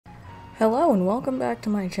Hello and welcome back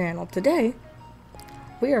to my channel. Today,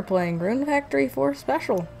 we are playing Rune Factory 4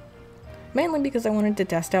 Special. Mainly because I wanted to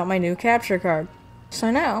test out my new capture card.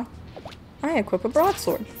 So now, I equip a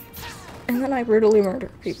broadsword. And then I brutally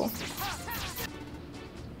murder people.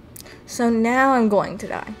 So now I'm going to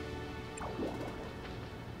die.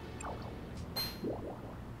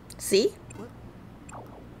 See?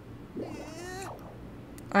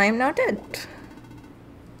 I am not dead.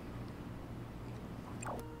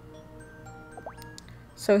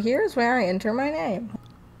 So here's where I enter my name.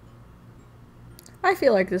 I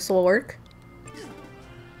feel like this will work.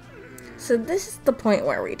 So this is the point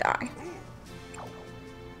where we die.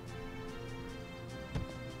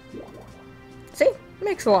 See?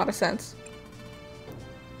 Makes a lot of sense.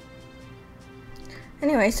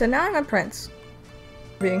 Anyway, so now I'm a prince.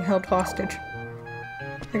 Being held hostage.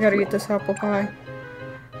 I gotta eat this apple pie.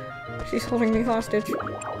 She's holding me hostage.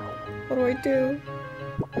 What do I do?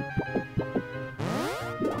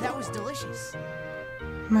 That was delicious.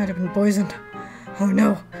 Might have been poisoned. Oh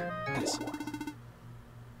no. Yes.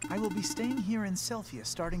 I will be staying here in Selphia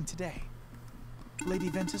starting today. Lady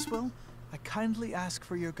Ventuswil, I kindly ask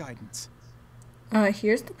for your guidance.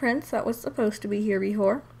 Here's the prince that was supposed to be here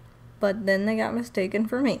before, but then they got mistaken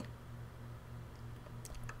for me.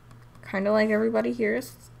 Kinda like everybody here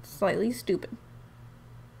is slightly stupid.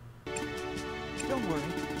 Don't worry,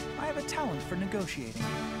 I have a talent for negotiating.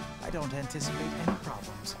 I don't anticipate any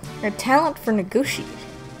problems. A talent for negotiating.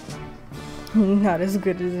 Not as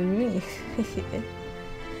good as me.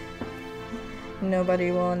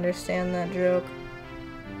 Nobody will understand that joke.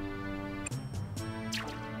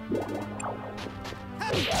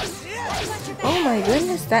 Oh my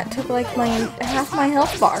goodness, that took like half my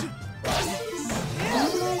health bar.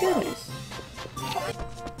 Oh my goodness.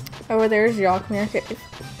 Over there is Yakmir Cave.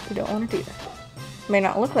 You don't want to do that. It may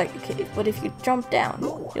not look like a cave, but if you jump down,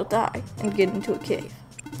 you'll die and get into a cave.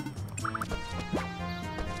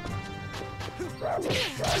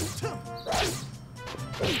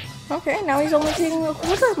 Okay, now he's only taking a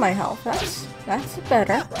quarter of my health. That's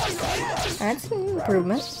better. That's an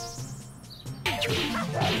improvement.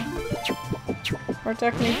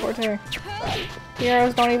 Protect me, Forte. The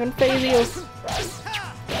arrows don't even phase you.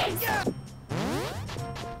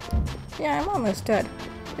 Yeah, I'm almost dead.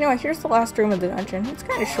 Anyway, here's the last room of the dungeon. It's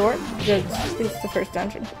kind of short, because it's the first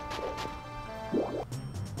dungeon.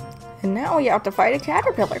 And now we have to fight a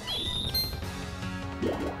caterpillar.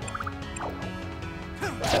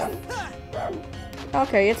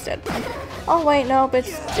 Okay, it's dead. Oh wait, nope,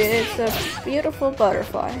 it's a beautiful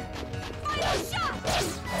butterfly.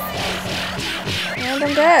 And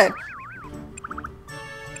I'm dead.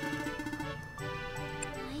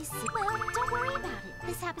 I see. Well, don't worry about it.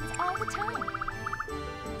 This happens all the time.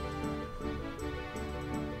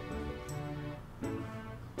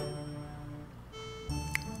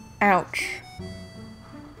 Ouch.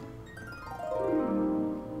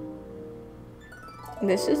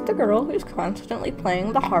 This is the girl who's constantly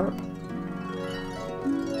playing the harp.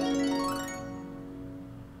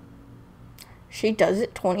 She does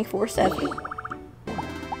it 24/7.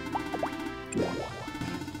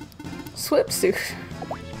 Swimsuit.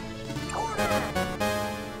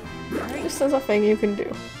 This is a thing you can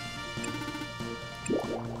do.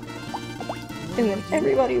 And then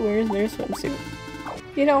everybody wears their swimsuit.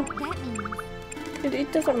 You know,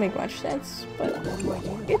 it doesn't make much sense, but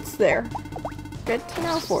it's there. Good to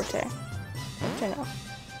know, Forte. Good to know.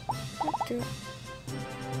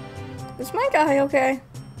 Is my guy okay?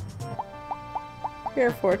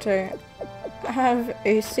 Here, Forte. I have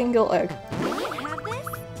a single egg. I can't have this.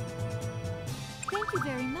 Thank you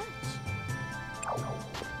very much.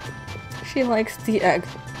 She likes the egg.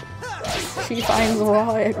 She finds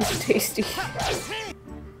raw eggs tasty.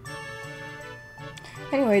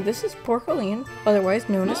 Anyway, this is Porcoline, otherwise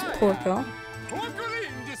known as Porco.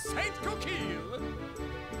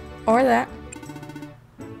 Or that.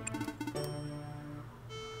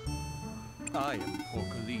 I am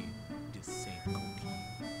Porcoline de Saint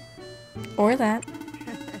Coquille. Or that.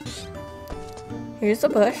 Here's the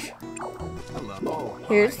bush. Hello.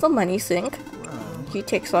 Here's the money sink. He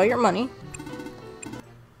takes all your money.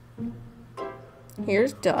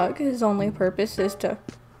 Here's Doug. His only purpose is to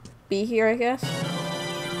be here, I guess.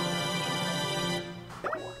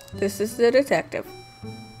 This is the detective.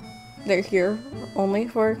 They're here only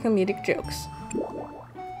for comedic jokes.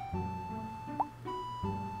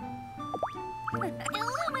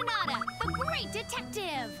 Illuminata, the great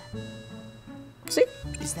detective. See?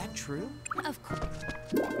 Is that true? Of course.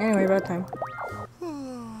 Anyway, about time.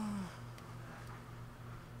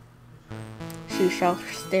 She shall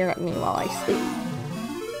stare at me while I sleep.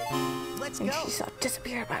 Let's And go. she shall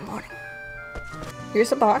disappear by morning.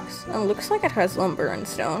 Here's a box. It looks like it has lumber and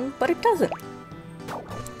stone, but it doesn't.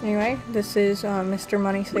 Anyway, this is Mr.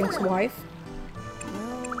 Moneysink's wife.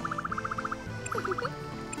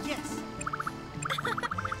 Yes.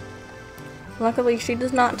 Luckily, she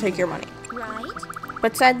does not take your money. Right?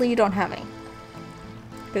 But sadly, you don't have any.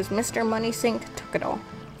 Because Mr. Moneysink took it all.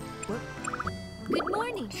 Good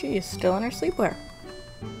morning. She is still in her sleepwear.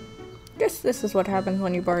 Guess this is what happens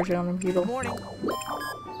when you barge in on people. Good morning.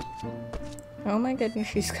 Oh my goodness,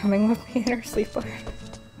 she's coming with me in her sleepwear.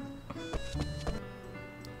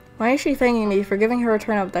 Why is she thanking me for giving her a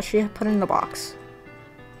turnip that she had put in the box?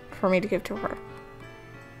 For me to give to her.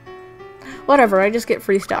 Whatever, I just get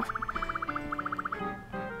free stuff.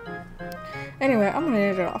 Anyway, I'm gonna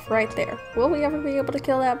end it off right there. Will we ever be able to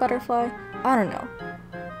kill that butterfly? I don't know.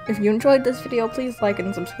 If you enjoyed this video, please like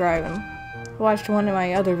and subscribe and watch one of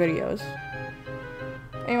my other videos.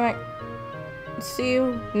 Anyway, see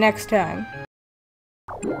you next time.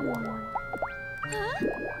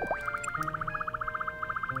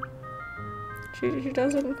 She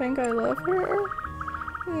doesn't think I love her?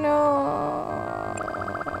 No.